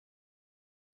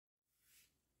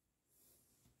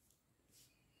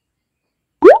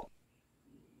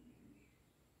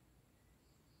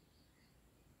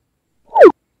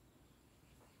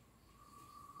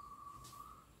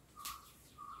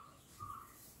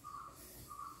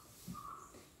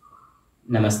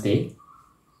Namaste.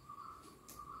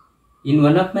 In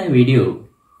one of my video,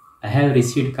 I have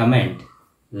received comment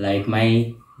like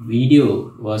my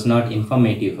video was not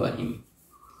informative for him.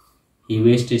 He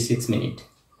wasted 6 minutes.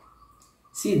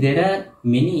 See, there are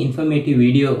many informative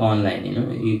video online,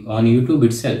 on YouTube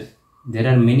itself. There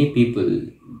are many people,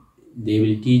 they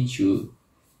will teach you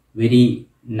very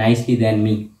nicely than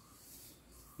me.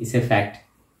 It's a fact.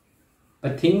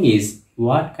 But thing is,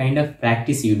 what kind of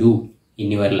practice you do in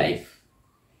your life.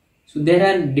 So there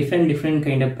are different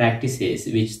kind of practices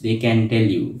which they can tell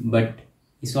you, but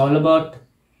it's all about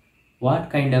what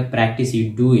kind of practice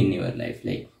you do in your life.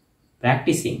 Like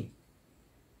practicing,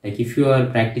 like if you are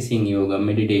practicing yoga,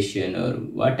 meditation or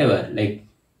whatever, like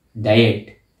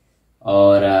diet,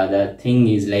 or the thing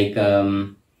is like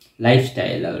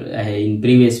lifestyle, or in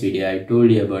previous video I told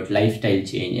you about lifestyle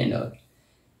change and all.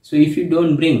 So if you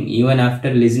don't bring, even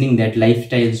after listening that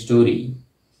lifestyle story,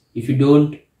 if you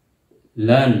don't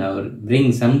learn or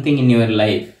bring something in your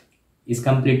life, is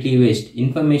completely waste.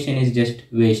 Information is just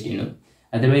waste,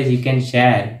 Otherwise you can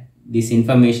share this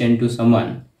information to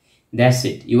someone. That's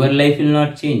it. Your life will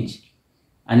not change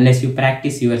unless you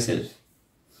practice yourself.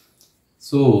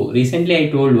 So recently I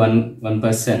told one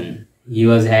person, he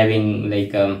was having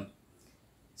like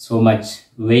so much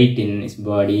weight in his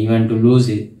body, he want to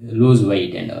lose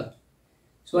weight and all.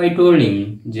 So I told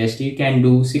him, just you can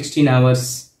do 16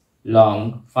 hours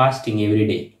long fasting every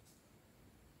day.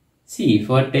 See,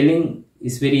 for telling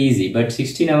is very easy, but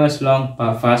 16 hours long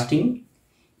fasting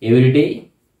every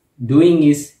day, doing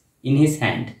is in his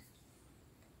hand.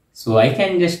 So I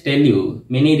can just tell you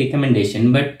many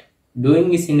recommendation, but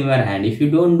doing is in your hand. If you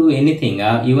don't do anything,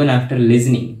 even after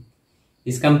listening,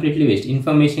 is completely waste.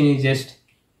 Information is just,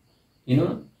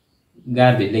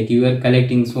 garbage. Like you are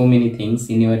collecting so many things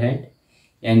in your head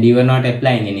and you are not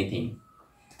applying anything.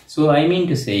 So I mean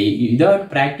to say, without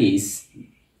practice,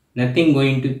 nothing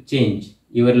going to change.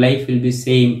 Your life will be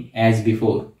same as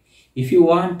before. If you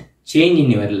want change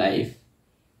in your life,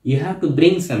 you have to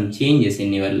bring some changes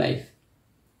in your life.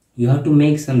 You have to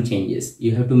make some changes.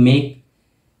 You have to make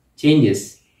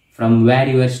changes from where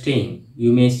you are staying.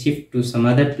 You may shift to some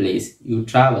other place. You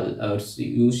travel or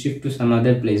you shift to some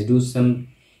other place. Do some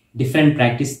different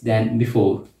practice than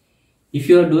before. If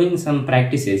you are doing some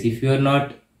practices, if you are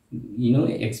not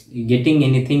getting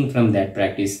anything from that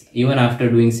practice, even after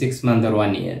doing 6 months or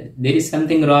 1 year, there is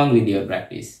something wrong with your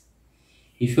practice.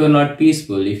 If you are not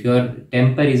peaceful, if your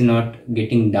temper is not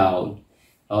getting down,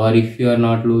 or if you are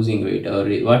not losing weight, or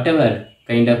whatever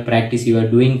kind of practice you are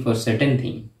doing for certain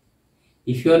thing,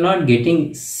 if you are not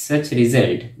getting such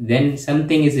result, then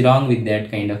something is wrong with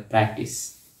that kind of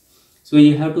practice. So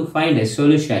you have to find a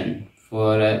solution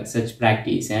for such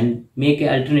practice and make an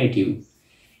alternative.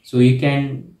 So you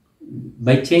can,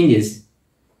 by changes,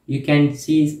 you can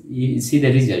see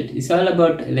the result. It's all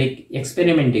about like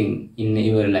experimenting in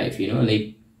your life,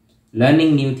 like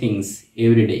learning new things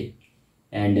every day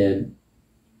and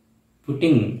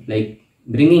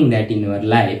bringing that in your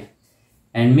life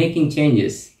and making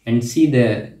changes and see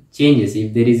the changes,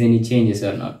 if there is any changes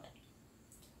or not.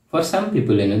 For some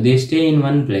people, they stay in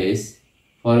one place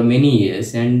for many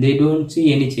years and they don't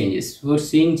see any changes. For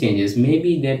seeing changes,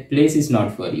 maybe that place is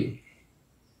not for you.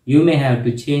 You may have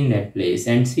to change that place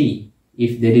and see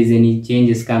if there is any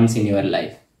changes comes in your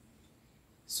life.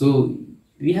 So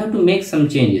we have to make some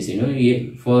changes,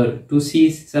 to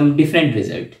see some different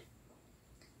result.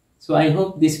 So I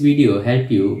hope this video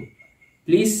helped you.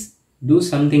 Please do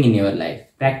something in your life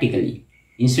practically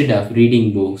instead of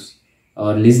reading books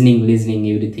or listening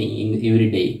everything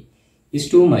every day. It's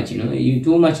too much,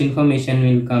 too much information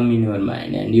will come in your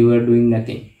mind and you are doing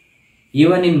nothing.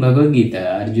 Even in Bhagavad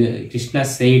Gita, Krishna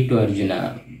said to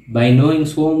Arjuna, by knowing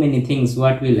so many things,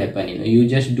 what will happen? You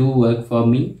just do work for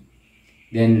me,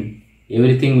 then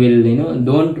everything will,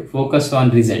 don't focus on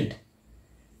result.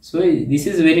 So this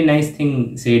is very nice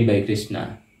thing said by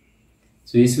Krishna.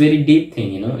 So it's very deep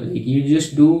thing, like you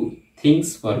just do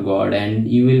things for God and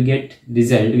you will get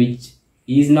result which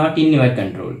is not in your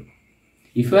control.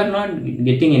 If you are not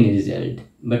getting any result,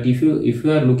 but if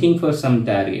you are looking for some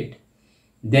target,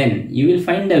 then you will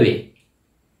find a way.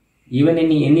 Even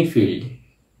any field,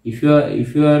 if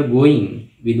you are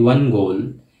going with one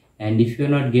goal and if you are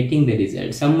not getting the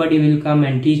result, somebody will come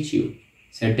and teach you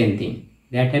certain thing.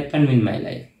 That happened in my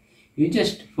life. You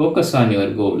just focus on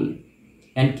your goal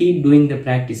and keep doing the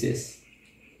practices.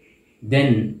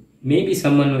 Then maybe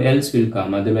someone else will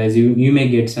come. Otherwise you may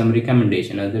get some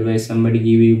recommendation. Otherwise somebody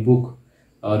give you a book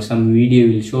or some video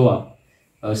will show up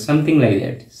or something like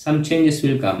that. Some changes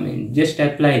will come in. Just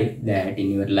apply that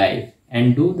in your life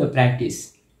and do the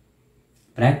practice.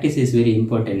 Practice is very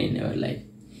important in your life.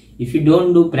 If you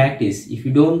don't do practice, if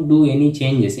you don't do any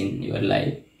changes in your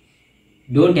life,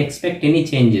 don't expect any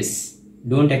changes.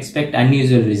 Don't expect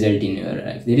unusual result in your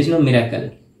life. There is no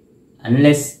miracle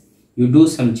unless you do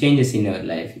some changes in your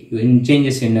life,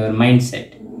 changes in your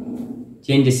mindset,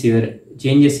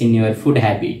 changes in your food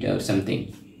habit or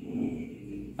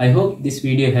something. I hope this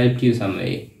video helped you some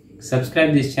way.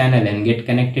 Subscribe this channel and get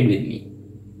connected with me.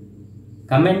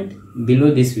 Comment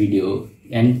below this video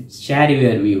and share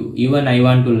your view. Even I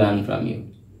want to learn from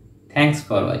you. Thanks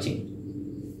for watching.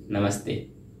 Namaste.